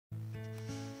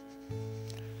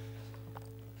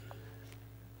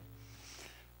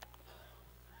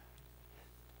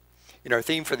In our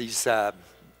theme for these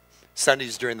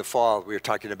Sundays during the fall, we were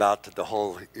talking about the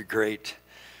whole great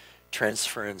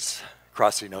transference,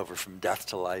 crossing over from death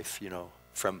to life,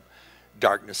 from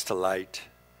darkness to light.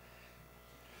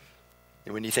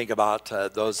 And when you think about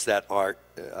those that are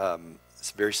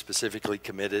very specifically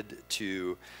committed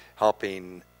to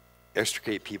helping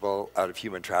extricate people out of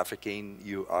human trafficking,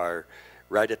 you are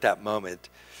right at that moment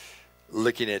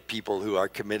looking at people who are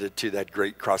committed to that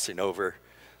great crossing over,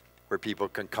 where people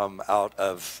can come out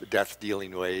of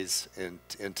death-dealing ways and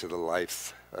into the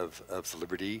life of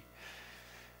liberty,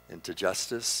 into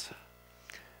justice.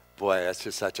 Boy, that's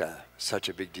just such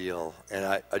a big deal. And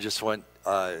I just want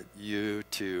you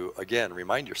to, again,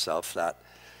 remind yourself that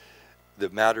the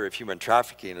matter of human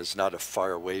trafficking is not a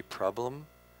faraway problem,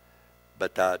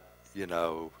 but that,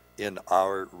 in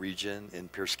our region, in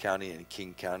Pierce County and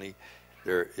King County,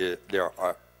 there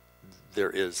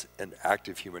is an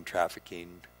active human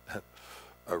trafficking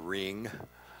a ring,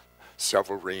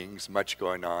 several rings, much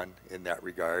going on in that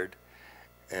regard,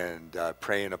 and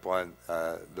preying upon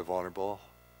the vulnerable.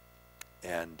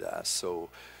 And so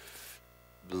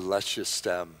let's just,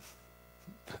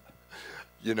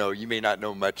 you may not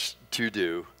know much to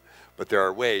do, but there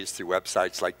are ways through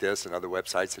websites like this and other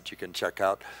websites that you can check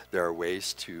out. There are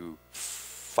ways to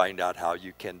find out how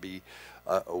you can be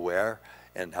aware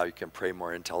and how you can pray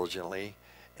more intelligently.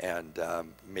 And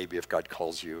maybe if God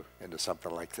calls you into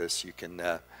something like this, you can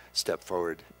step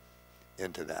forward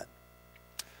into that.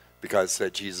 Because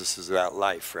Jesus is about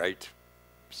life, right?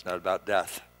 It's not about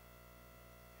death.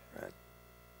 Right?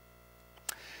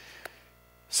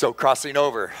 So crossing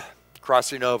over,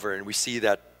 and we see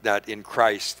that in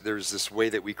Christ, there's this way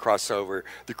that we cross over.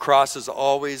 The cross is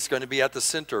always going to be at the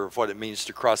center of what it means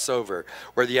to cross over.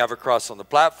 Whether you have a cross on the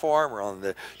platform or on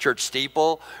the church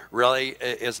steeple really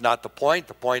is not the point.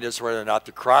 The point is whether or not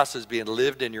the cross is being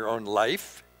lived in your own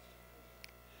life.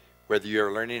 Whether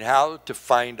you're learning how to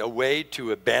find a way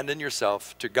to abandon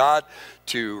yourself to God,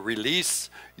 to release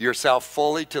yourself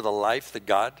fully to the life that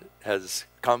God has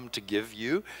come to give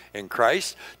you in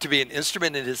Christ, to be an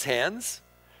instrument in His hands,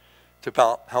 to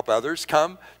help others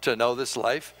come to know this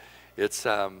life. It's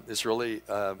really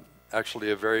actually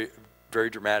a very,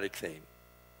 very dramatic thing.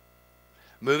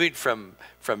 Moving from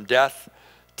death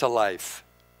to life.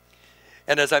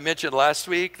 And as I mentioned last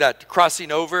week, that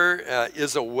crossing over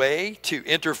is a way to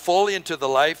enter fully into the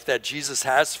life that Jesus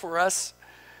has for us.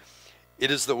 It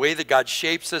is the way that God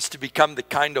shapes us to become the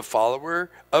kind of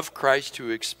follower of Christ who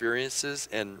experiences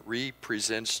and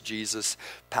represents Jesus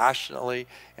passionately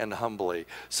and humbly.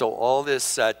 So all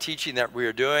this teaching that we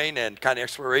are doing and kind of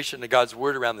exploration of God's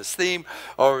Word around this theme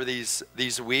over these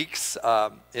weeks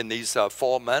in these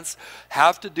fall months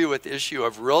have to do with the issue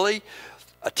of really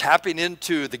tapping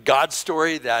into the God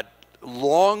story that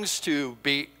longs to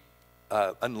be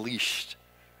unleashed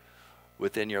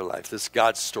within your life. This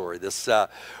God story, this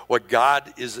what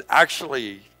God is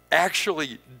actually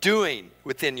doing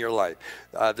within your life.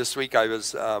 This week I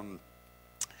was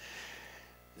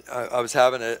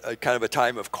having a kind of a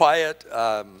time of quiet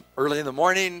early in the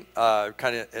morning,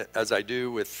 kind of as I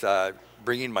do with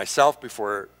bringing myself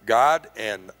before God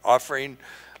and offering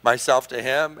myself to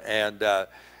Him and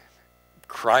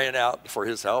crying out for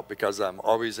His help, because I'm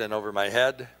always in over my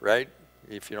head, right?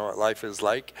 If you know what life is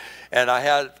like. And I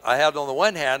had on the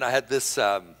one hand, I had this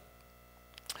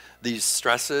these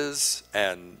stresses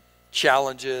and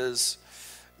challenges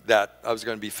that I was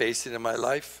going to be facing in my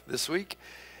life this week.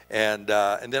 And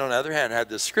then on the other hand, I had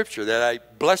this scripture that I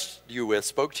blessed you with,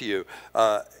 spoke to you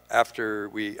after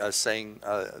we sang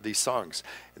these songs,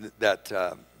 that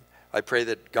I pray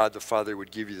that God the Father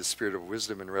would give you the spirit of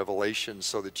wisdom and revelation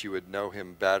so that you would know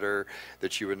Him better,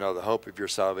 that you would know the hope of your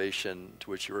salvation to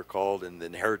which you were called and the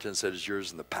inheritance that is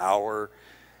yours and the power.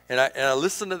 And I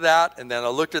listened to that, and then I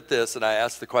looked at this and I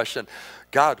asked the question,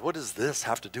 God, what does this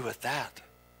have to do with that?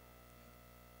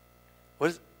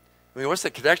 What's the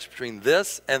connection between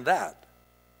this and that?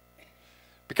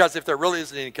 Because if there really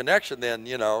isn't any connection, then,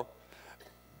 then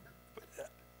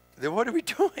what are we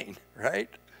doing, right?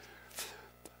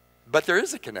 But there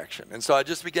is a connection, and so I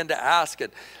just began to ask,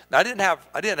 and I didn't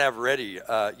have ready,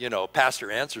 pastor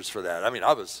answers for that. I mean,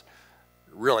 I was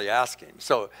really asking.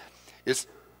 So it's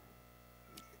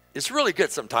really good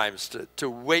sometimes to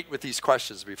wait with these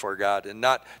questions before God and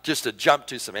not just to jump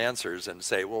to some answers and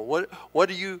say, well, what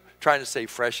are you trying to say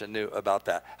fresh and new about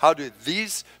that? How do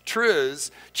these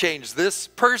truths change this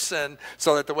person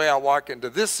so that the way I walk into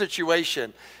this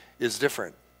situation is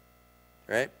different,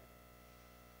 right?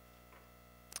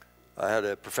 I had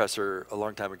a professor a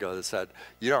long time ago that said,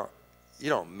 you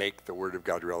don't make the Word of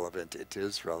God relevant. It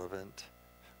is relevant,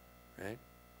 right?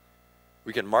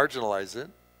 We can marginalize it.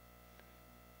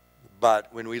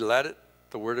 But when we let it,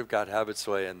 the Word of God have its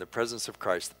way, and the presence of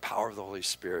Christ, the power of the Holy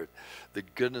Spirit, the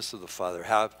goodness of the Father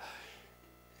have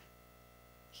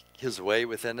His way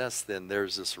within us, then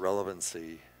there's this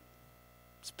relevancy.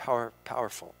 It's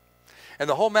powerful. And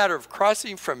the whole matter of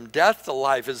crossing from death to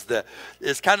life is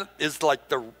like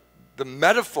the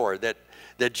metaphor that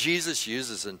Jesus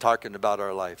uses in talking about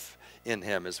our life in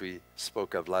Him, as we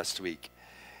spoke of last week.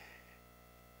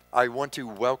 I want to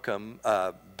welcome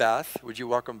Beth. Would you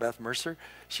welcome Beth Mercer?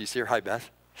 She's here. Hi, Beth.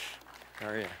 How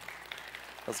are you?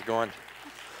 How's it going?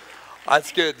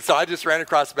 That's good. So I just ran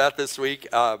across Beth this week,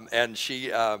 and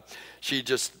she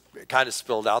just kind of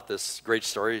spilled out this great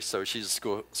story. So she's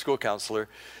a school counselor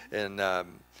in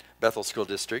Bethel School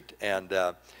District, and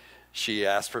she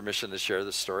asked permission to share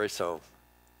this story. So,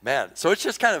 man, so it's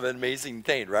just kind of an amazing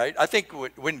thing, right? I think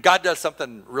when God does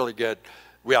something really good,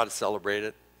 we ought to celebrate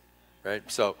it, right?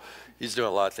 So He's doing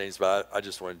a lot of things, but I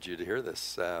just wanted you to hear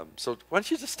this. So why don't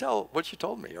you just tell what you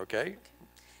told me, okay?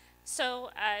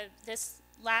 So this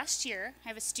last year, I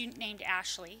have a student named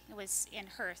Ashley. It was in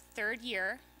her 3rd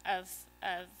year of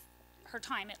her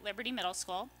time at Liberty Middle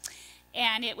School.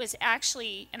 And it was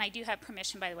actually, and I do have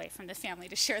permission, by the way, from the family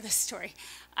to share this story.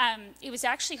 It was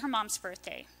actually her mom's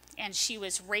birthday. And she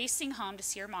was racing home to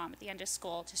see her mom at the end of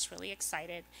school, just really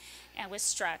excited, and was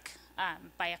struck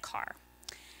by a car.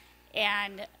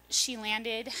 And she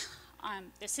landed,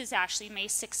 this is Ashley, May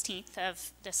 16th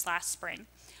of this last spring.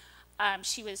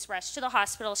 She was rushed to the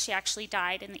hospital. She actually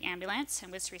died in the ambulance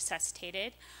and was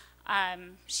resuscitated.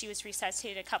 She was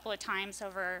resuscitated a couple of times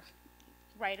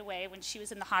right away when she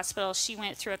was in the hospital. She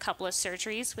went through a couple of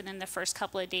surgeries within the first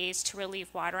couple of days to relieve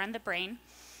water on the brain.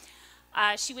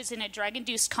 She was in a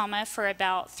drug-induced coma for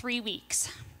about 3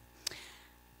 weeks.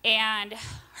 And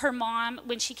her mom,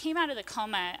 when she came out of the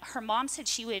coma, her mom said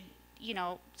she would,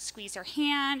 squeeze her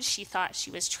hand. She thought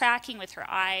she was tracking with her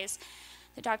eyes.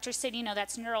 The doctor said,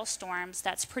 that's neural storms.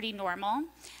 That's pretty normal.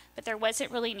 But there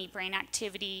wasn't really any brain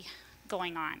activity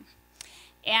going on.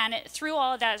 And through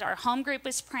all of that, our home group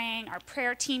was praying. Our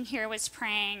prayer team here was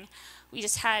praying. We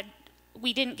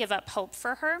didn't give up hope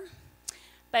for her.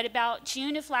 But about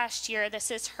June of last year, this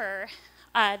is her,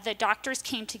 the doctors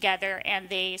came together and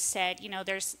they said,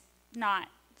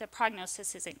 the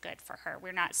prognosis isn't good for her.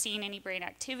 We're not seeing any brain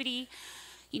activity.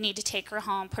 You need to take her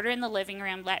home, put her in the living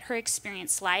room, let her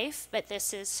experience life, but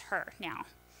this is her now.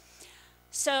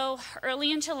 So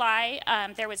early in July,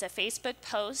 there was a Facebook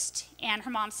post, and her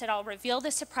mom said, "I'll reveal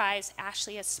the surprise.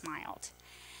 Ashley has smiled."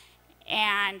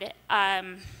 And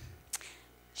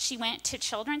she went to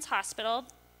Children's Hospital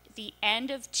the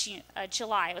end of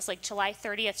July. It was like July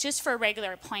 30th, just for a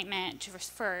regular appointment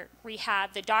for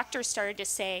rehab. The doctor started to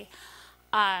say,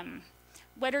 when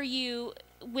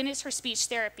is her speech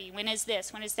therapy? When is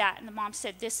this? When is that? And the mom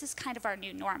said, this is kind of our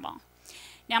new normal.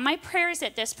 Now, my prayers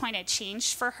at this point had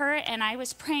changed for her, and I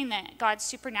was praying that God's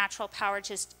supernatural power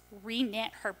just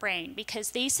re-knit her brain,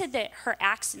 because they said that her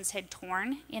axons had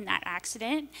torn in that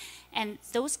accident, and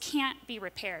those can't be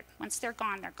repaired. Once they're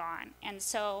gone, they're gone. And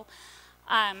so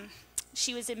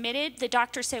she was admitted. The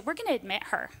doctor said, we're going to admit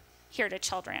her here to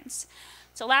Children's.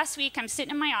 So last week, I'm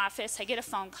sitting in my office, I get a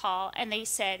phone call, and they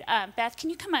said, Beth, can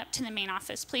you come up to the main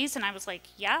office, please? And I was like,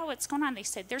 yeah, what's going on? They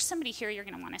said, there's somebody here you're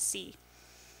going to want to see.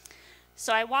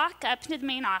 So I walk up to the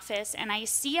main office, and I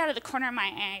see out of the corner of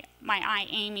my eye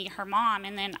Amy, her mom,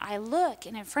 and then I look,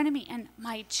 and in front of me, and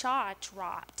my jaw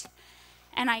dropped.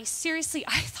 And I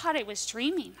thought I was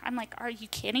dreaming. I'm like, are you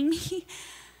kidding me?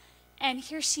 And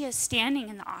here she is standing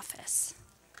in the office.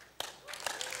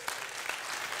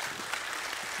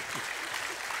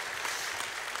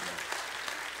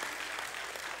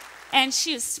 And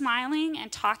she was smiling and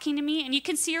talking to me, and you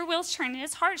can see her wheels turning.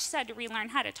 It's hard. She's had to relearn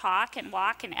how to talk and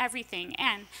walk and everything.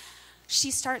 And she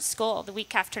starts school the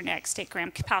week after next at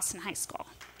Graham Kapowson High School.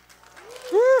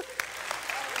 Woo!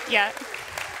 Yeah.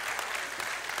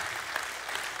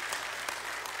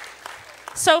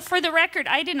 So for the record,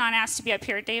 I did not ask to be up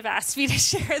here. Dave asked me to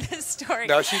share this story.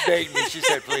 No, she begged me. She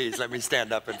said, please, let me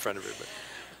stand up in front of everybody.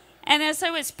 And as I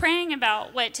was praying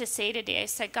about what to say today, I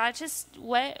said, God, just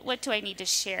what do I need to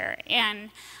share?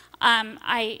 And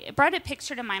I brought a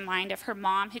picture to my mind of her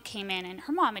mom who came in, and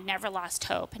her mom had never lost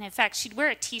hope. And in fact, she'd wear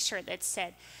a T-shirt that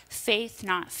said, faith,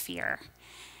 not fear.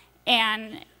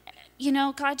 And,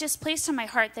 God just placed on my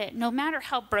heart that no matter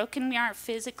how broken we are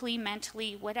physically,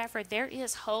 mentally, whatever, there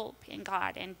is hope in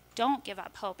God. And don't give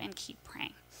up hope and keep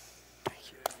praying.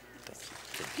 Thank you.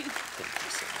 Thank you. Thank you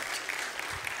so much.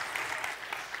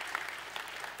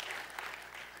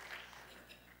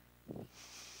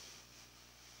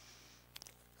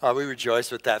 We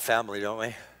rejoice with that family, don't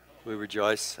we? We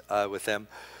rejoice with them.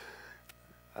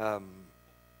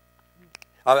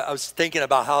 I was thinking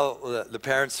about how the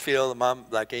parents feel, the mom,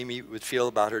 like Amy, would feel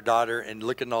about her daughter, and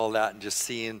looking at all that and just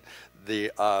seeing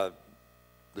the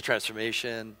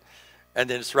transformation, and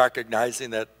then just recognizing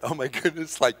that, oh my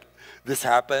goodness, like this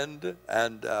happened,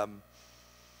 and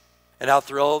how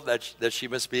thrilled that she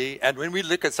must be. And when we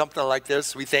look at something like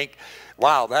this, we think,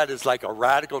 wow, that is like a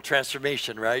radical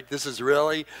transformation, right? This is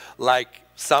really like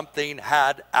something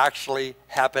had actually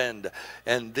happened,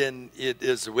 and then it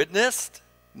is witnessed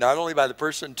not only by the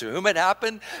person to whom it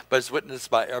happened, but it's witnessed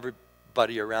by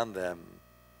everybody around them.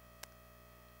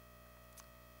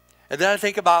 And then I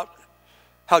think about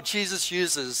how Jesus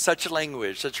uses such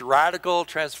language, such radical,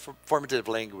 transformative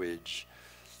language,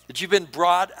 that you've been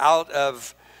brought out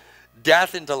of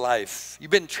death into life. You've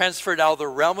been transferred out of the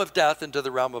realm of death into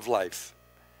the realm of life.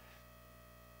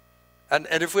 And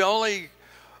if we only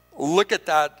look at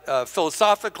that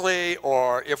philosophically,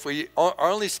 or if we are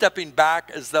only stepping back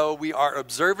as though we are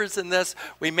observers in this,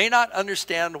 we may not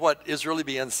understand what is really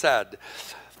being said.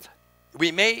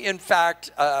 We may, in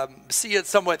fact, see it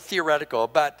somewhat theoretical,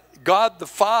 but God the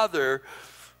Father,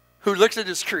 who looks at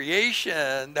his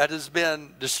creation that has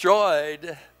been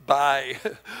destroyed by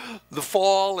the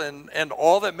fall and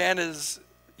all that man has,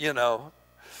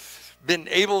 been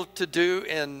able to do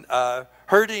in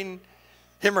hurting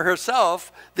him or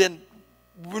herself, then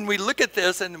when we look at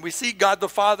this and we see God the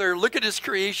Father look at his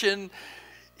creation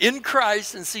in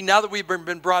Christ and see now that we've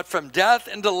been brought from death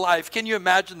into life, can you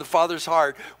imagine the Father's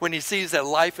heart when he sees that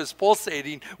life is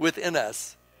pulsating within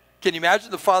us? Can you imagine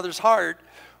the Father's heart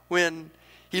when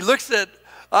he looks at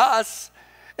us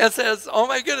and says, oh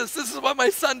my goodness, this is what my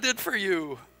son did for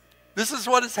you. This is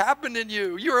what has happened in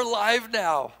you. You're alive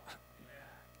now.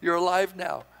 You're alive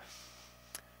now.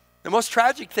 The most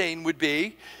tragic thing would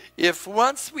be if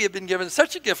once we had been given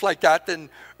such a gift like that, then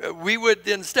we would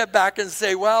then step back and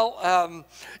say, well,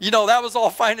 that was all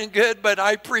fine and good, but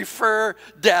I prefer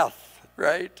death,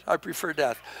 right? I prefer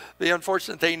death. The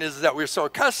unfortunate thing is that we're so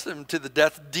accustomed to the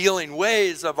death-dealing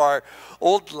ways of our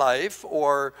old life,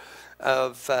 or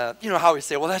of, how we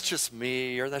say, well, that's just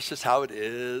me, or that's just how it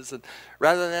is. And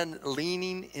rather than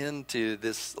leaning into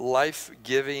this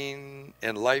life-giving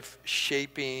and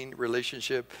life-shaping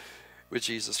relationship with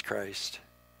Jesus Christ.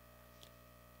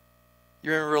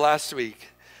 You remember last week,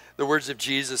 the words of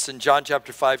Jesus in John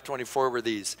chapter 5:24 were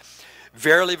these: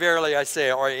 verily, verily, I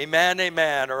say, or amen,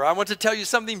 amen, or I want to tell you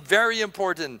something very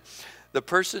important. The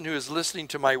person who is listening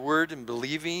to my word and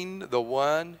believing the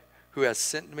one who has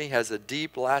sent me has a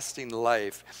deep, lasting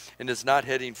life and is not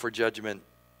heading for judgment.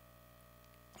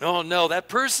 Oh no, that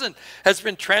person has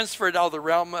been transferred out of the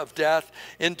realm of death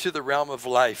into the realm of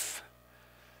life.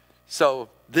 So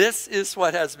this is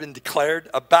what has been declared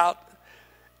about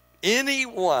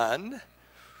anyone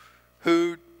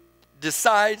who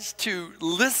decides to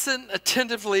listen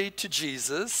attentively to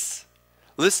Jesus,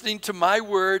 listening to my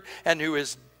word, and who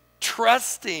is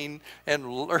trusting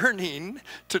and learning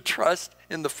to trust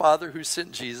in the Father who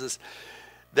sent Jesus,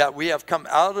 that we have come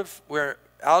we're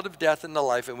out of death into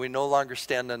life, and we no longer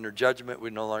stand under judgment. We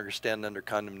no longer stand under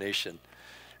condemnation.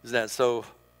 Isn't that so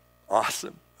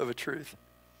awesome of a truth?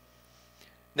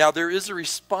 Now, there is a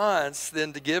response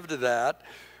then to give to that,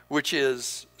 which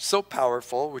is so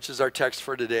powerful, which is our text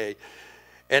for today.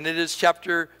 And it is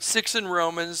chapter 6 in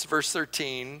Romans, verse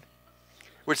 13,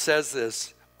 which says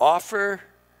this: offer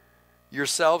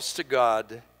yourselves to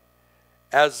God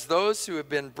as those who have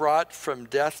been brought from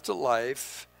death to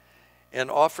life, and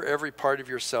offer every part of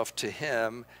yourself to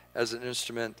him as an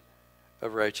instrument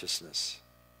of righteousness.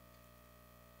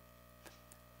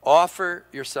 Offer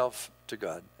yourself to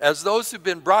God as those who've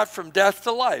been brought from death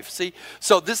to life. See,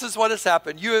 so this is what has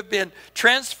happened. You have been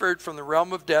transferred from the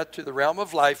realm of death to the realm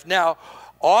of life. Now,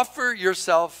 offer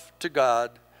yourself to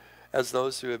God as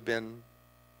those who have been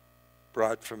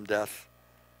brought from death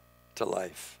to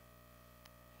life.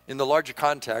 In the larger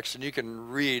context, and you can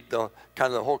read the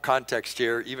whole context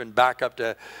here, even back up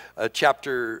to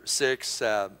chapter 6,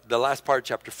 the last part,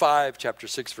 chapter 5, chapter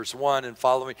 6, verse 1 and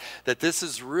following, that this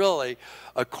is really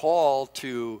a call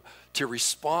to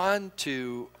respond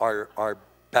to our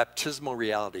baptismal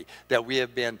reality, that we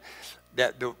have been,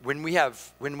 when we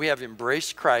have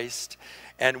embraced Christ,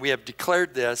 and we have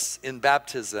declared this in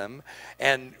baptism,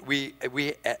 and we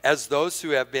as those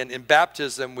who have been in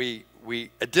baptism, we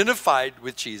identified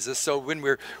with Jesus. So when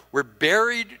we're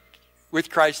buried with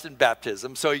Christ in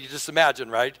baptism, so you just imagine,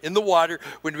 right? In the water,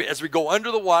 as we go under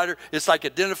the water, it's like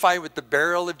identifying with the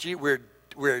burial of Jesus.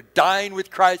 We're dying with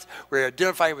Christ. We're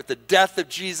identifying with the death of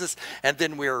Jesus. And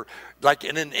then we're, like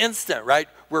in an instant, right?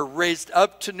 We're raised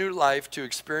up to new life to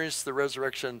experience the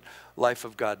resurrection life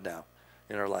of God now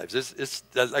in our lives.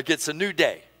 It's a new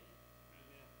day.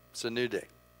 It's a new day.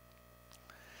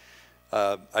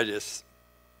 I just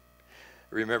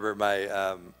remember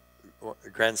my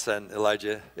grandson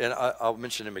Elijah, and I'll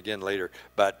mention him again later,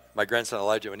 but my grandson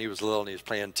Elijah, when he was little and he was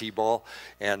playing t-ball,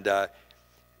 and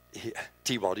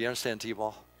t-ball, do you understand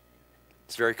t-ball?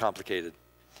 It's very complicated.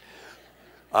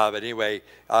 But anyway,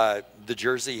 the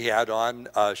jersey he had on,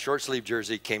 short sleeve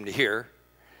jersey, came to here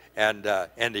and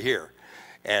to here.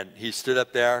 And he stood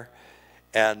up there,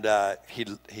 and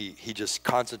he just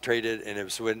concentrated, and it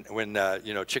was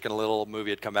when Chicken Little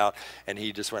movie had come out, and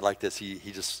he just went like this.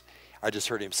 I just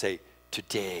heard him say,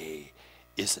 "Today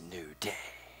is a new day."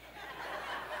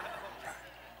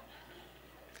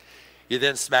 He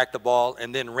then smacked the ball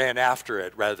and then ran after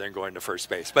it rather than going to first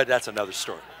base. But that's another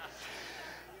story.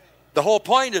 The whole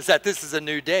point is that this is a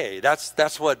new day.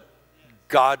 That's what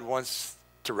God wants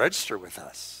to register with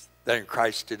us. That in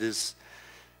Christ it is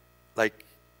like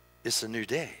it's a new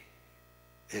day.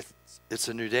 It's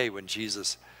a new day when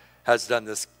Jesus has done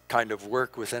this kind of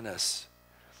work within us.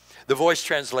 The Voice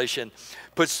translation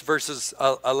puts verses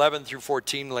 11 through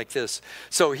 14 like this.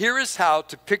 So here is how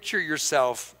to picture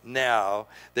yourself now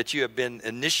that you have been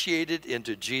initiated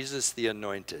into Jesus the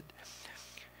Anointed.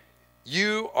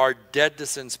 You are dead to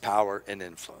sin's power and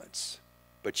influence,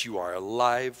 but you are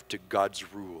alive to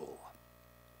God's rule.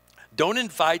 Don't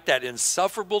invite that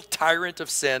insufferable tyrant of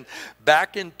sin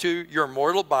back into your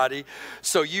mortal body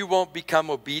so you won't become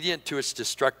obedient to its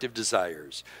destructive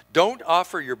desires. Don't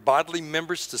offer your bodily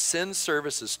members to sin's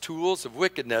service as tools of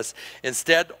wickedness.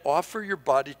 Instead, offer your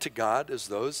body to God as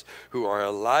those who are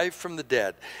alive from the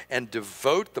dead, and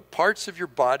devote the parts of your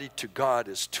body to God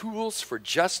as tools for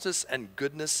justice and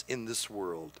goodness in this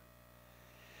world.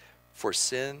 For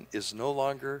sin is no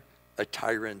longer a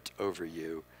tyrant over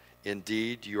you.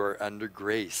 Indeed, you are under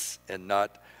grace and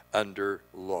not under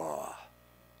law.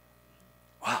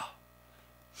 Wow.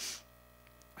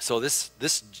 So this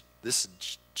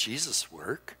Jesus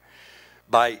work,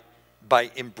 by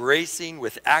embracing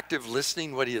with active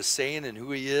listening what he is saying and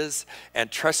who he is, and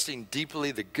trusting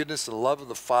deeply the goodness and love of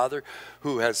the Father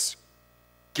who has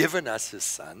given us his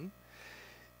Son,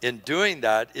 in doing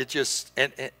that, it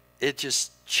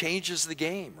just changes the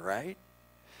game, right?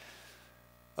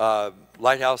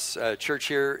 Lighthouse Church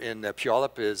here in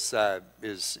Puyallup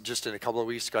is just in a couple of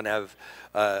weeks going to have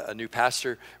a new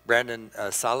pastor, Brandon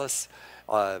Salas,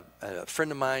 a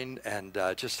friend of mine, and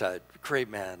just a great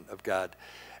man of God.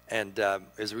 And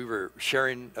as we were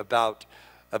sharing about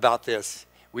this,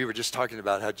 we were just talking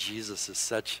about how Jesus is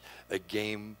such a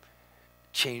game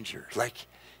changer. Like,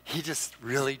 he just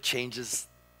really changes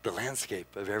the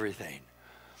landscape of everything.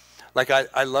 Like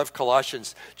I love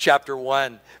Colossians chapter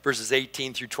 1, verses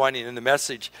 18 through 20. And in the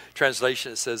Message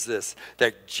translation, it says this,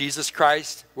 that Jesus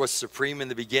Christ was supreme in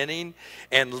the beginning,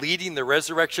 and leading the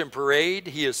resurrection parade,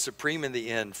 he is supreme in the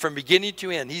end. From beginning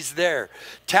to end, he's there,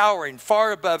 towering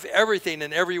far above everything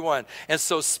and everyone. And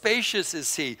so spacious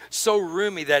is he, so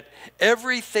roomy that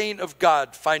everything of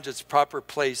God finds its proper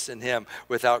place in him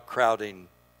without crowding.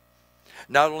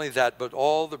 Not only that, but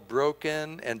all the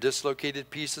broken and dislocated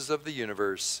pieces of the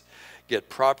universe get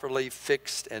properly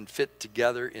fixed and fit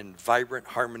together in vibrant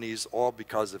harmonies, all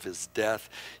because of his death,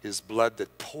 his blood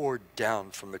that poured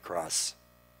down from the cross.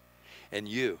 And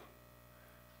you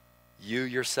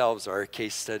yourselves are a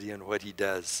case study in what he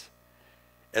does.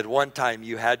 At one time,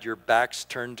 you had your backs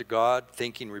turned to God,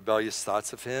 thinking rebellious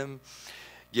thoughts of him,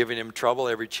 giving him trouble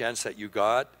every chance that you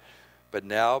got. But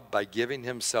now, by giving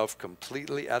himself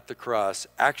completely at the cross,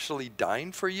 actually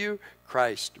dying for you,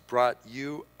 Christ brought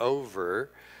you over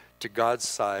to God's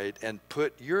side and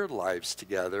put your lives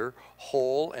together,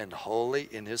 whole and holy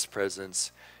in his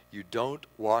presence. You don't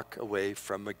walk away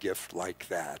from a gift like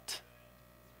that.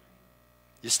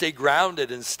 You stay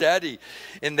grounded and steady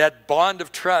in that bond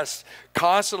of trust,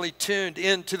 constantly tuned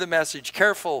into the message,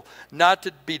 careful not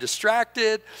to be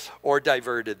distracted or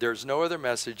diverted. There's no other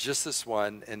message, just this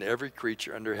one, and every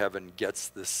creature under heaven gets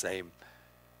the same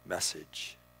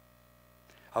message.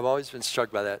 I've always been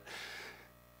struck by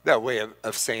that way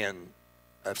of saying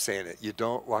it. You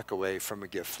don't walk away from a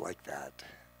gift like that.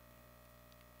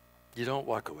 You don't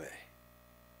walk away.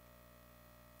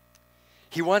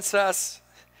 He wants us,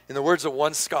 in the words of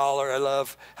one scholar, I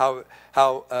love how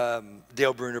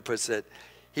Dale Bruner puts it,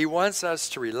 he wants us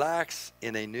to relax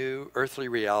in a new earthly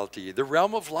reality, the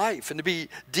realm of life, and to be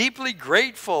deeply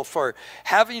grateful for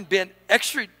having been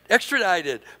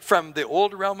extradited from the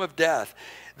old realm of death.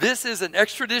 This is an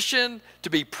extradition to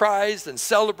be prized and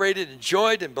celebrated,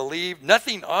 enjoyed and believed.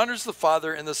 Nothing honors the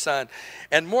Father and the Son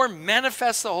and more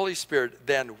manifests the Holy Spirit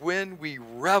than when we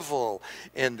revel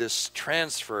in this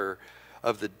transfer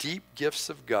of the deep gifts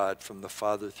of God from the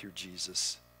Father through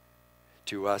Jesus.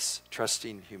 to us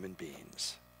trusting human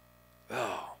beings.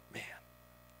 Oh, man.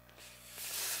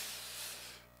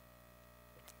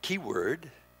 Key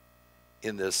word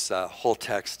in this whole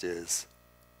text is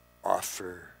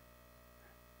offer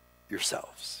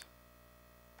yourselves.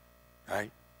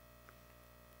 Right?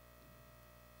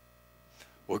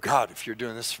 Well, God, if you're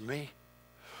doing this for me,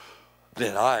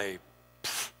 then I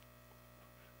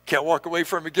can't walk away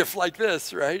from a gift like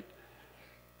this, right?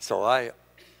 So I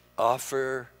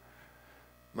offer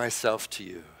myself to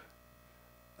you.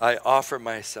 I offer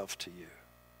myself to you.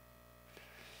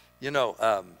 You know,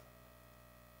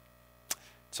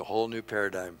 it's a whole new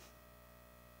paradigm.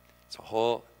 It's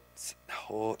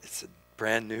a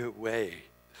brand new way.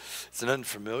 It's an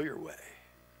unfamiliar way.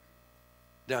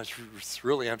 No, it's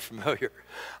really unfamiliar.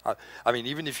 I mean,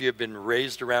 even if you have been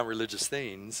raised around religious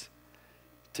things,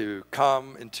 to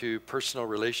come into personal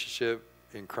relationship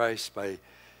in Christ by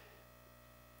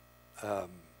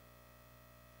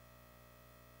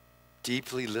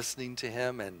deeply listening to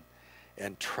him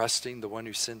and trusting the one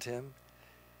who sent him,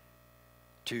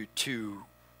 to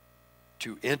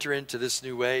enter into this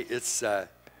new way, it's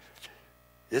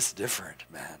different,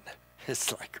 man.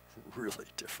 It's like really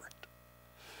different.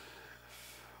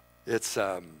 It's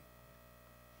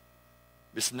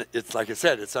like I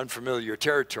said, it's unfamiliar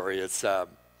territory. It's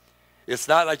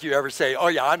not like you ever say, oh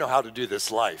yeah, I know how to do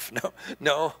this life.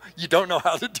 No, you don't know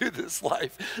how to do this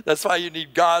life. That's why you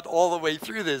need God all the way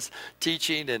through this,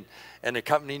 teaching and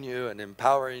accompanying you and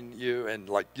empowering you and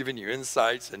like giving you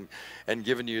insights and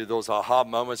giving you those aha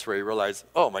moments where you realize,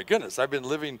 oh my goodness, I've been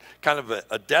living kind of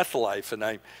a death life, and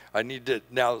I need to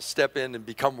now step in and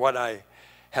become what I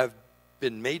have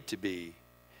been made to be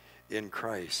in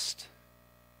Christ.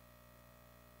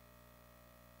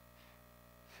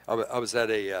 I was at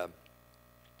a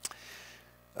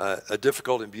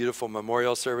difficult and beautiful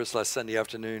memorial service last Sunday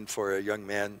afternoon for a young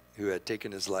man who had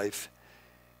taken his life.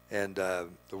 And the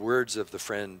words of the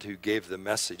friend who gave the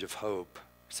message of hope,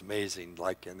 it's amazing,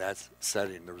 like in that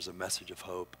setting, there was a message of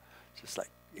hope. Just like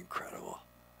incredible.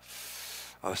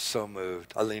 I was so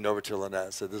moved. I leaned over to Lynette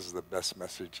and said, this is the best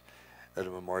message at a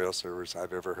memorial service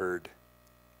I've ever heard.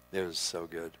 It was so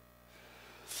good.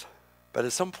 But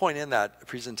at some point in that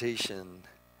presentation,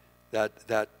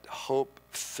 that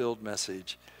hope-filled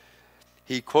message,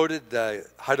 he quoted the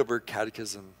Heidelberg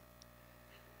Catechism.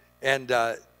 And,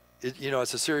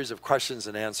 it's a series of questions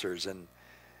and answers.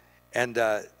 And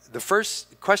the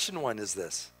first, question one is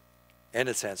this, and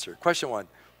its answer. Question one,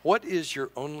 what is your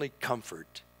only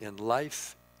comfort in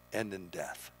life and in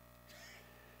death?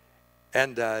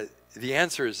 And the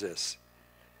answer is this,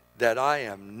 that I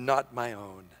am not my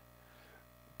own,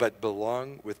 but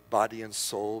belong with body and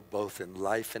soul, both in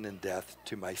life and in death,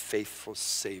 to my faithful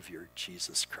Savior,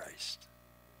 Jesus Christ.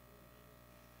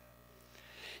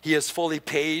 He has fully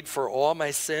paid for all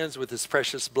my sins with his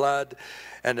precious blood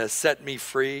and has set me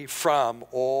free from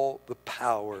all the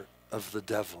power of the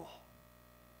devil.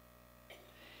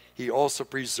 He also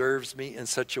preserves me in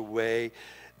such a way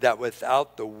that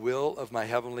without the will of my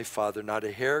heavenly Father, not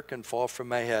a hair can fall from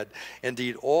my head.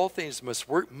 Indeed, all things must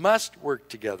work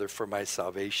together for my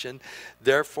salvation.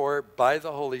 Therefore, by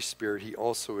the Holy Spirit, he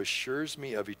also assures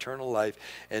me of eternal life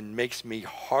and makes me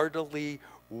heartily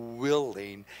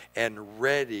willing and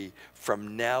ready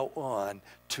from now on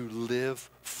to live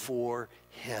for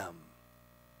him.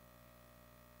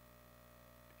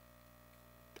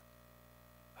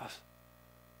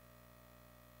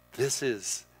 This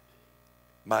is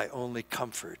my only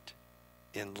comfort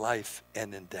in life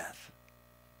and in death.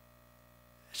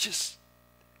 It's just,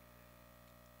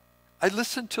 I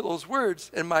listen to those words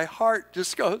and my heart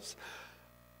just goes,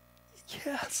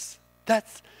 yes,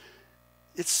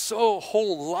 it's so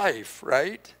whole life,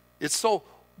 right? It's so,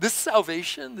 this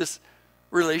salvation, this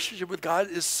relationship with God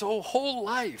is so whole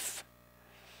life.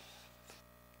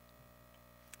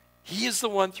 He is the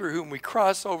one through whom we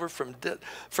cross over from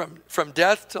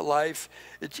death to life,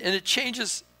 and it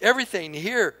changes everything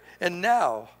here and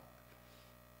now.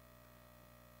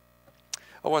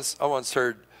 I once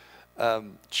heard,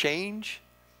 change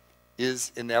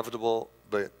is inevitable,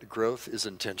 but growth is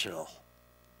intentional.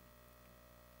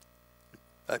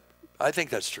 I think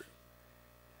that's true.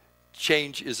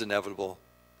 Change is inevitable.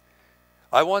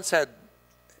 I once had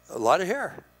a lot of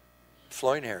hair,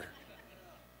 flowing hair.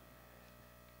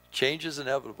 Change is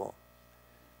inevitable.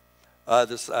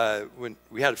 When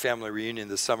we had a family reunion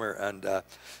this summer, and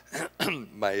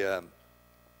my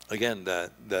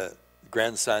the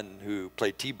grandson who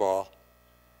played t-ball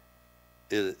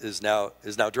is now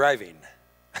driving,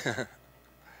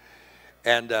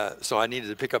 and so I needed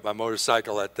to pick up my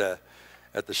motorcycle at the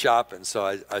shop, and so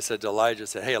I said to Elijah,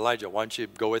 "Hey Elijah, why don't you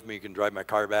go with me? You can drive my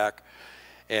car back."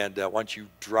 and why don't you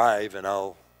drive and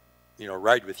I'll,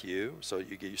 ride with you so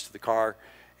you get used to the car.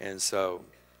 And so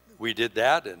we did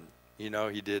that, and he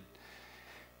did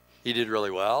really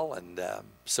well. And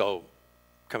so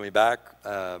coming back,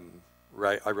 I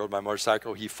rode my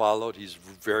motorcycle. He followed. He's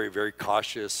very, very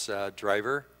cautious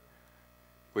driver,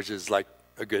 which is like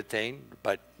a good thing,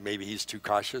 but maybe he's too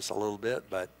cautious a little bit,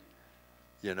 but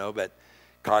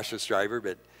cautious driver.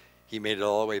 But he made it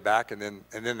all the way back, and then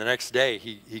the next day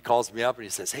he calls me up and he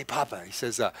says, "Hey, Papa," he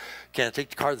says, "can I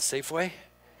take the car to the Safeway?"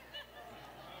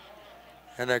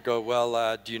 And I go,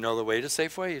 "Well, do you know the way to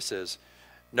Safeway?" He says,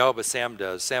 "No, but Sam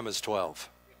does. Sam is 12.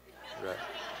 Right.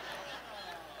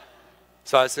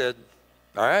 So I said,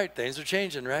 "All right, things are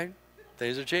changing, right?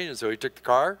 Things are changing." So he took the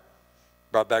car,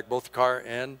 brought back both the car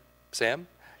and Sam,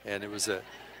 and it was a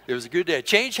good day.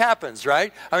 Change happens,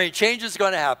 right? I mean, change is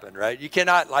going to happen, right? You can't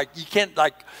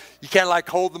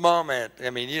hold the moment. I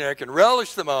mean, you can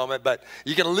relish the moment, but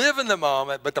you can live in the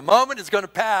moment, but the moment is going to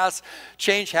pass.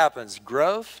 Change happens.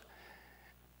 Growth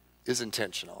is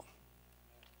intentional.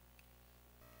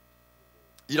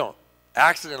 You don't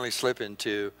accidentally slip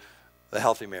into a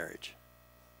healthy marriage.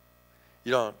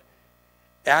 You don't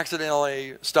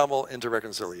accidentally stumble into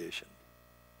reconciliation.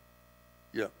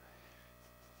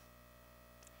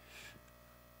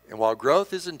 And while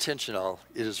growth is intentional,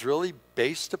 it is really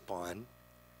based upon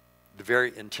the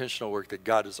very intentional work that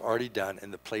God has already done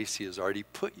in the place he has already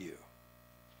put you.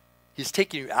 He's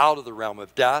taken you out of the realm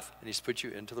of death, and he's put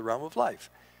you into the realm of life.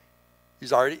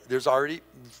 You've already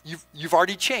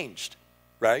changed,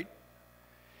 right?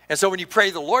 And so when you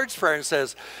pray the Lord's Prayer and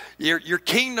says, your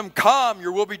kingdom come,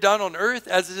 your will be done on earth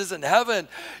as it is in heaven,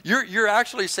 you're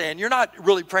actually saying, you're not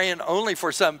really praying only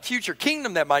for some future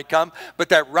kingdom that might come, but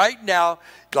that right now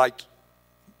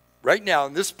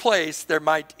in this place, there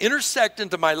might intersect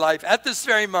into my life at this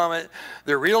very moment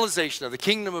the realization of the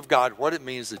kingdom of God, what it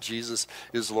means that Jesus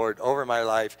is Lord over my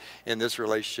life in this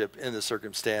relationship, in this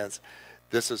circumstance.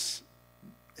 This is...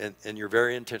 And you're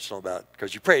very intentional about it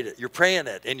because you prayed it. You're praying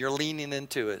it and you're leaning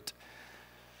into it.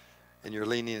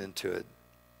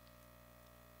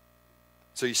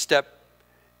 So you step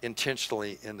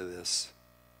intentionally into this.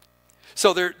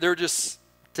 So they're just,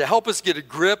 to help us get a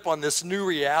grip on this new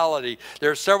reality,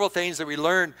 there are several things that we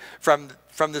learn from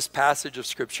this passage of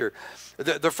Scripture.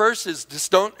 The first is,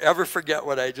 just don't ever forget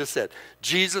what I just said.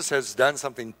 Jesus has done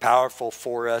something powerful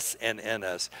for us and in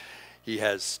us. He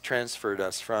has transferred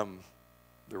us from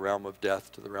the realm of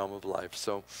death to the realm of life.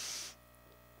 So,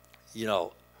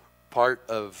 part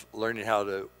of learning how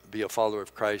to be a follower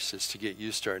of Christ is to get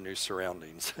used to our new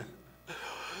surroundings.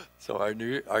 So our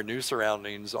new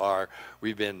surroundings are,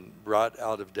 we've been brought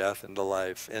out of death into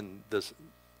life. And this,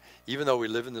 even though we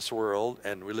live in this world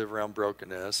and we live around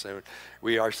brokenness, and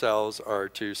we ourselves are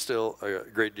to still a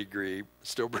great degree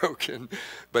still broken,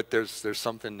 but there's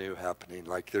something new happening.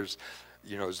 Like there's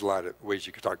a lot of ways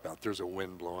you could talk about. There's a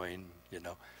wind blowing,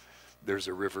 there's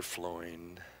a river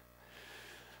flowing.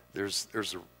 There's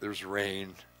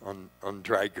rain on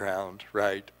dry ground,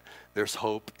 right? There's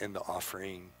hope in the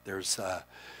offering. There's the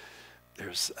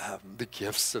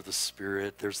gifts of the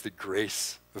Spirit. There's the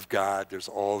grace of God. There's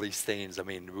all these things. I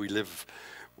mean, we live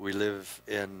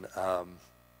in a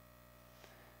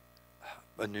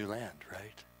new land,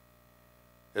 right?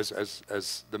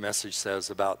 As the message says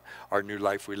about our new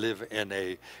life, we live in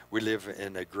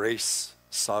a grace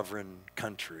sovereign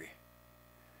country.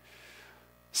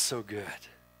 So good.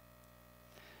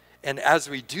 And as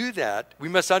we do that, we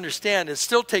must understand it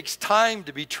still takes time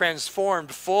to be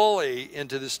transformed fully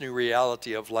into this new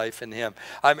reality of life in Him.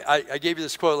 I gave you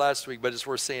this quote last week, but it's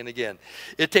worth saying again.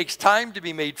 It takes time to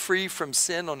be made free from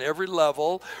sin on every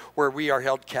level where we are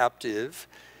held captive.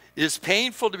 It is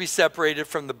painful to be separated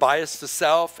from the bias to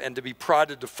self and to be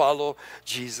prodded to follow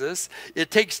Jesus.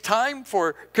 It takes time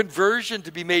for conversion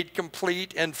to be made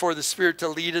complete and for the Spirit to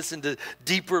lead us into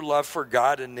deeper love for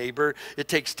God and neighbor. It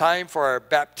takes time for our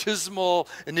baptismal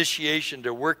initiation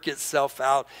to work itself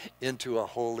out into a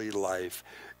holy life.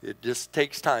 It just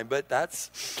takes time, but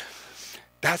that's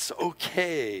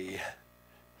okay.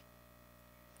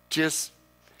 Just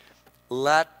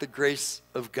let the grace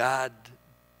of God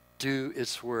do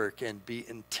its work and be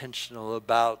intentional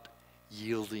about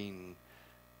yielding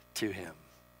to Him.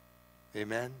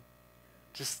 Amen?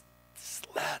 Just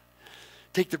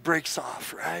take the brakes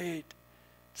off, right?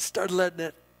 Start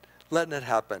letting it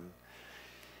happen.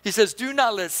 He says, do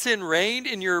not let sin reign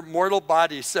in your mortal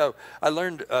body. So I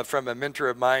learned from a mentor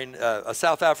of mine, a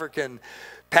South African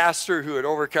pastor who had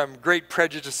overcome great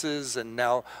prejudices and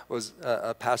now was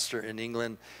a pastor in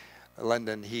England,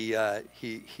 London. He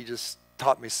just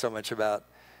taught me so much about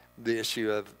the issue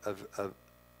of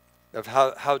of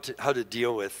how to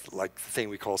deal with like the thing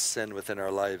we call sin within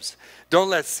our lives. Don't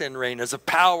let sin reign as a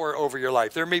power over your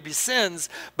life. There may be sins,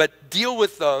 but deal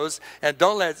with those, and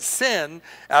don't let sin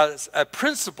as a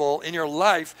principle in your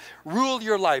life rule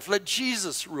your life. Let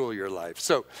Jesus rule your life.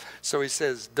 So he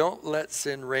says, don't let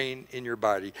sin reign in your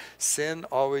body. Sin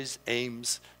always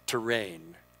aims to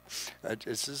reign.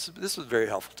 This was very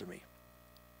helpful to me.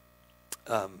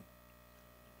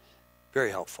 Very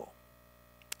helpful.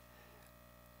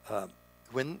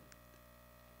 When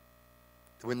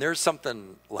there's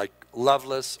something like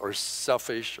loveless or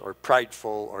selfish or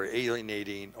prideful or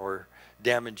alienating or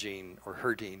damaging or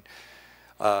hurting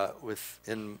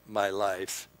within my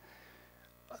life,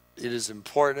 it is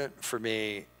important for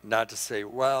me not to say,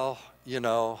 well,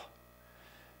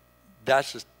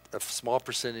 that's just a small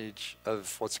percentage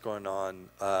of what's going on.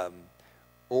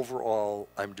 Overall,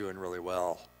 I'm doing really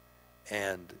well,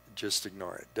 and just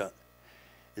ignore it.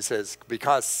 It says,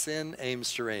 because sin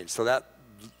aims to reign. So that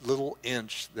little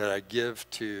inch that I give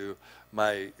to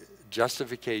my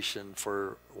justification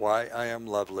for why I am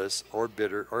loveless or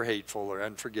bitter or hateful or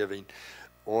unforgiving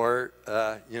or,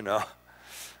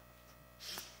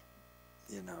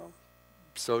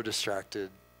 so distracted.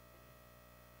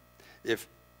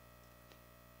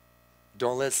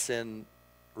 Don't let sin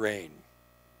reign,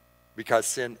 because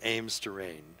sin aims to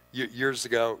reign. Years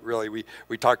ago, really,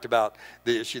 we talked about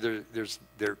the issue.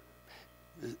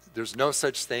 There's no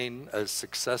such thing as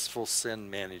successful sin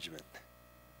management,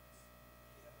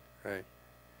 right?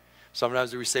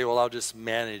 Sometimes we say, well, I'll just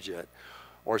manage it.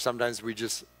 Or sometimes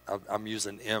I'm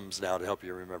using M's now to help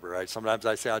you remember, right? Sometimes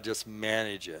I say, I'll just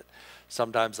manage it.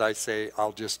 Sometimes I say,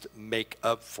 I'll just make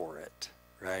up for it,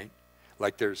 right?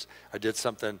 Like I did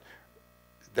something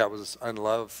that was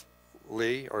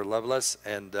unlovely or loveless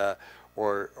and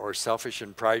or selfish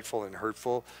and prideful and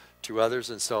hurtful to others,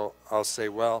 and so I'll say,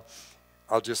 well,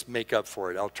 I'll just make up for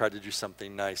it. I'll try to do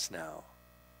something nice now.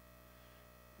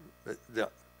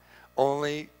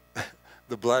 Only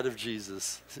the blood of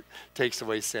Jesus takes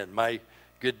away sin. My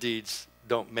good deeds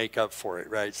don't make up for it,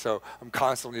 right? So I'm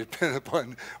constantly dependent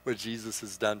upon what Jesus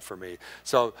has done for me.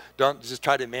 So don't just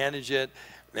try to manage it,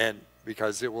 and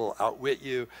because it will outwit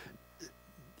you.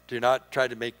 Do not try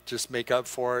to make up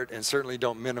for it, and certainly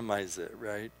don't minimize it,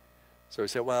 right? So we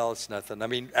say, well, it's nothing. I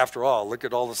mean, after all, look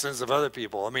at all the sins of other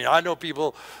people. I mean, I know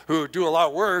people who do a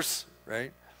lot worse,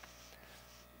 right?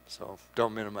 So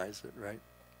don't minimize it, right?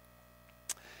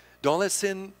 Don't let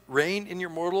sin reign in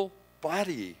your mortal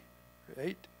body,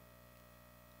 right?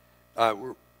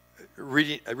 We're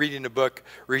reading a book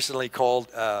recently called,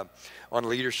 on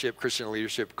leadership, Christian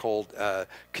leadership, called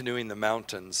Canoeing the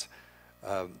Mountains.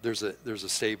 There's a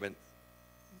statement.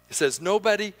 It says,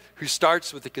 nobody who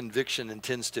starts with a conviction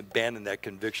intends to abandon that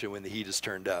conviction when the heat is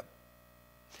turned up.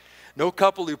 No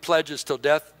couple who pledges till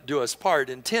death do us part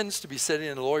intends to be sitting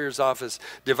in a lawyer's office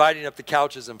dividing up the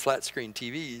couches and flat screen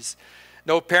TVs.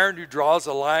 No parent who draws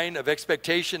a line of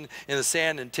expectation in the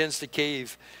sand intends to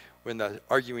cave when the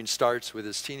arguing starts with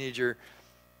his teenager.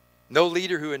 No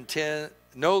leader who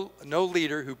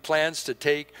plans to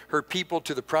take her people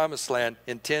to the promised land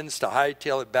intends to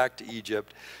hightail it back to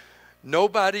Egypt.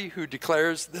 Nobody who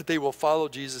declares that they will follow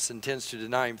Jesus intends to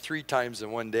deny him 3 times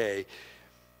in one day.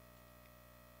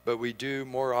 But we do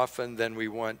more often than we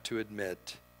want to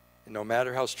admit. And no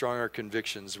matter how strong our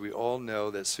convictions, we all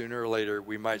know that sooner or later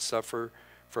we might suffer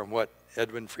from what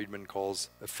Edwin Friedman calls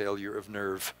a failure of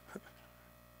nerve.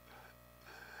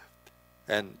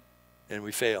 and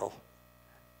we fail.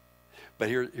 But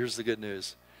here's the good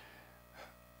news.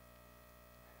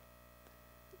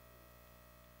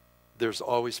 There's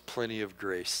always plenty of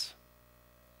grace.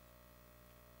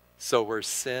 So where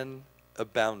sin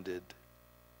abounded,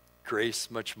 grace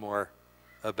much more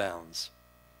abounds.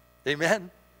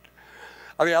 Amen?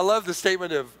 I mean, I love the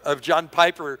statement of John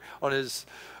Piper on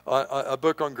a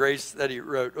book on grace that he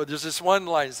wrote. There's this one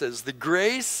line that says, the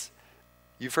grace,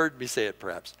 you've heard me say it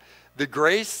perhaps, the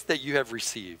grace that you have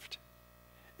received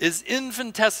is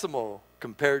infinitesimal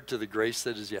compared to the grace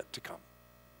that is yet to come.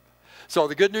 So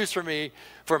the good news for me,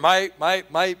 for my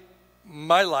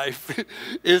life,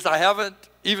 is I haven't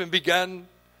even begun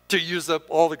to use up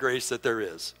all the grace that there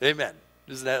is. Amen.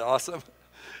 Isn't that awesome?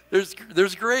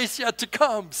 There's grace yet to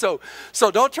come. So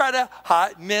don't try to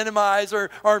minimize or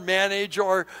manage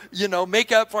or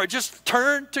make up for it. Just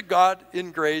turn to God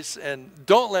in grace and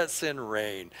don't let sin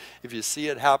reign. If you see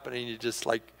it happening, you just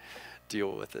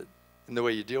deal with it. And the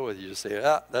way you deal with it, you just say,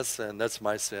 that's sin. That's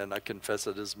my sin. I confess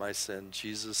it as my sin.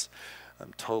 Jesus,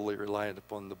 I'm totally reliant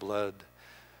upon the blood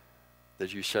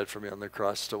that you shed for me on the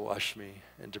cross to wash me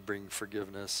and to bring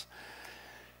forgiveness.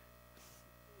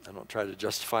 I don't try to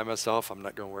justify myself. I'm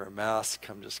not going to wear a mask.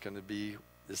 I'm just going to be,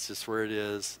 it's just where it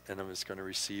is, and I'm just going to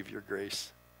receive your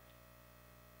grace,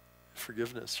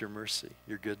 forgiveness, your mercy,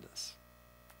 your goodness.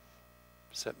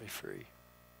 Set me free.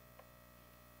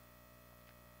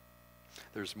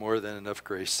 There's more than enough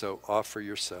grace, so offer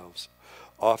yourselves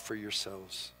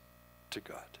to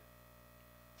God.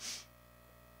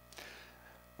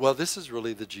 Well, this is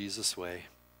really the Jesus way.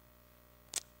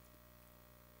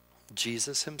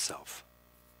 Jesus himself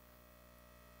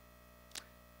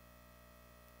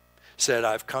said,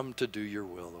 I've come to do your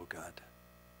will, O God.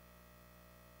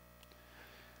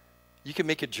 You can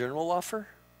make a general offer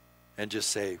and just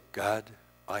say, God,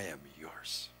 I am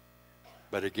yours.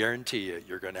 But I guarantee you,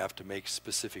 you're going to have to make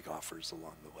specific offers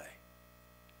along the way.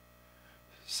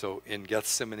 So in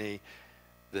Gethsemane,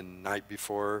 the night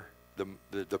before,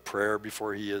 the prayer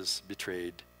before he is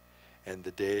betrayed, and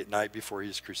the night before he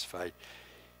is crucified,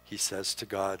 he says to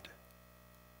God,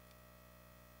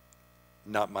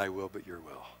 not my will, but your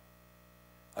will.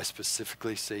 I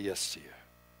specifically say yes to you.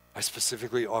 I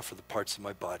specifically offer the parts of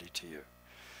my body to you.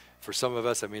 For some of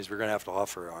us, that means we're going to have to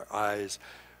offer our eyes,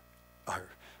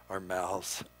 our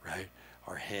mouths, right?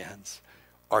 Our hands,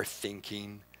 our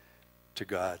thinking to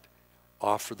God.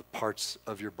 Offer the parts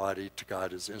of your body to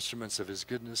God as instruments of his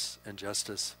goodness and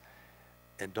justice.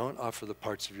 And don't offer the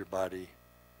parts of your body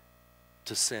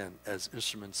to sin as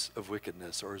instruments of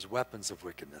wickedness or as weapons of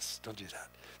wickedness. Don't do that.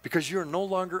 Because you're no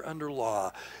longer under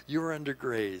law. You're under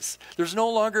grace. There's no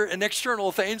longer an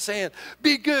external thing saying,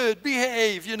 be good,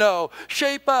 behave,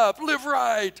 shape up, live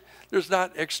right. There's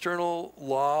not external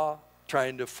law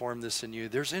trying to form this in you.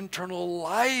 There's internal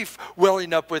life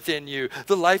welling up within you.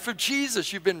 The life of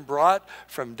Jesus. You've been brought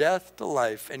from death to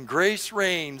life. And grace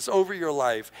reigns over your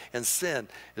life. And sin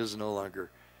is no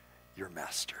longer your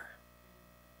master.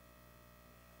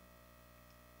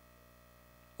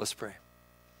 Let's pray.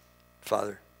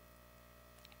 Father,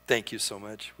 thank you so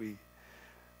much. We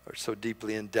are so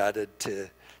deeply indebted to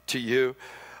you.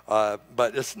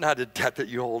 But it's not a debt that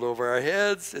you hold over our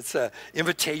heads. It's an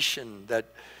invitation that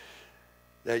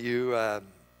you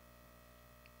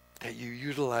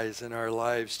utilize in our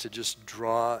lives to just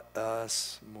draw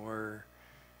us more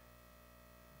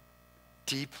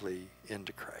deeply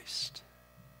into Christ.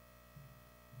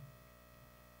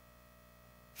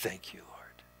 Thank you, Lord.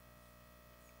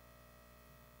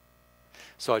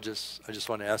 So I just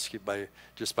want to ask you by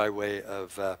way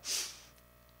of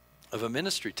a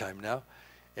ministry time now,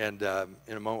 and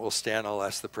in a moment we'll stand. I'll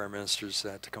ask the prayer ministers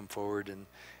to come forward, and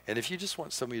if you just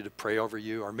want somebody to pray over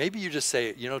you, or maybe you just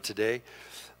say, today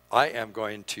I am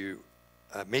going to,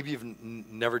 maybe you've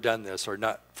never done this or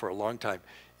not for a long time,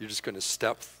 you're just going to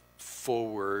step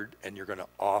forward and you're going to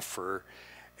offer,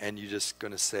 and you're just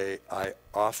going to say, I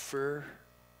offer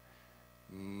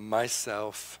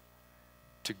myself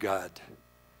to God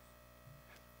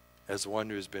as one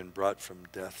who has been brought from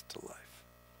death to life,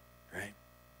 right?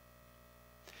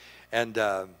 And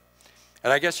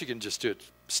I guess you can just do it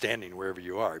standing wherever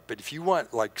you are. But if you want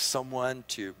someone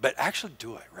to, but actually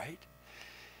do it, right?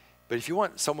 But if you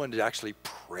want someone to actually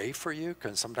pray for you,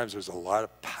 because sometimes there's a lot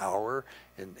of power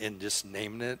in just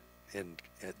naming it, and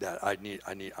that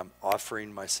I'm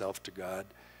offering myself to God,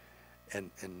 and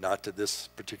not to this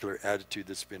particular attitude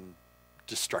that's been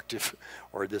destructive,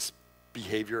 or this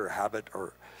behavior or habit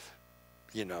or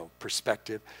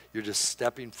perspective. You're just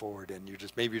stepping forward, and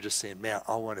maybe you're just saying, man,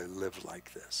 I want to live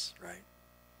like this, right?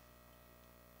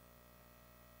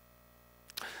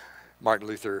 Martin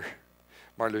Luther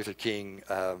King,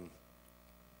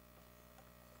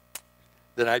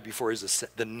 the night before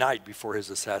his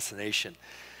assassination,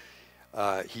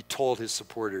 he told his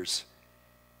supporters,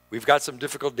 we've got some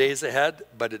difficult days ahead,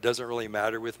 but it doesn't really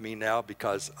matter with me now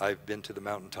because I've been to the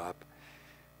mountaintop.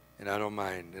 And I don't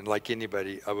mind. And like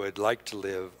anybody, I would like to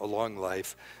live a long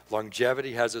life.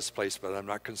 Longevity has its place, but I'm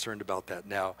not concerned about that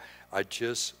now. I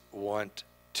just want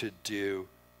to do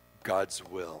God's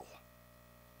will.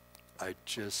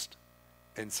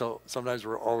 And so sometimes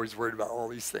we're always worried about all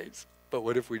these things. But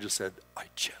what if we just said, I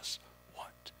just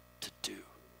want to do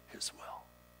his will,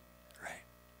 right?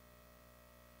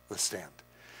 Let's stand.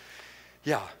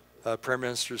 Yeah, prayer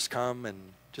ministers come,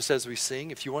 and just as we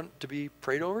sing, if you want to be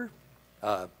prayed over,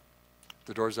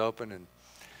 the door's open, and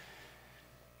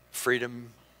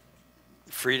freedom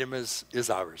is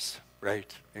ours,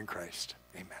 right? In Christ.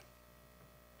 Amen.